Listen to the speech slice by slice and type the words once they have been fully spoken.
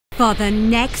For the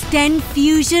next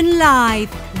Enfusion Live,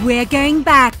 we're going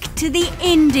back to the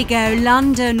Indigo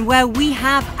London, where we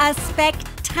have a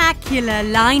spectacular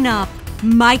lineup.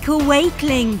 Michael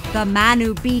Wakeling, the man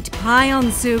who beat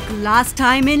Payon Suk last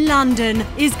time in London,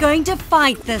 is going to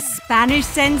fight the Spanish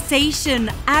sensation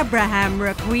Abraham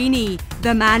Raquini.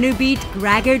 The man who beat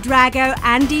Gregor Drago,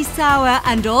 Andy Sauer,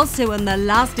 and also in the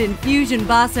last Enfusion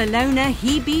Barcelona,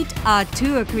 he beat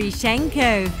Artur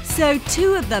Krishenko. So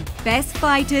two of the best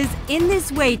fighters in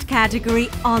this weight category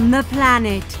on the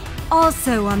planet.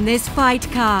 Also on this fight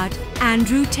card,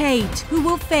 Andrew Tate, who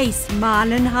will face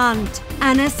Marlon Hunt,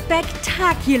 and a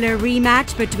spectacular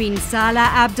rematch between Salah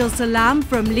Abdulsalam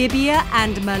from Libya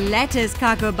and Miletis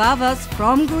Kakobavos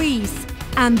from Greece,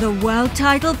 and the world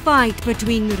title fight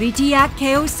between Ritiak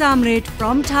Keosamrit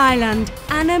from Thailand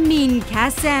and Amin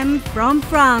Kassem from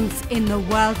France in the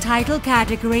world title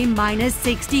category minus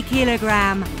 60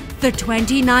 kilogram. The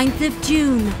 29th of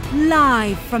June,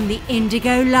 live from the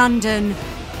Indigo London.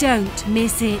 Don't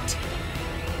miss it.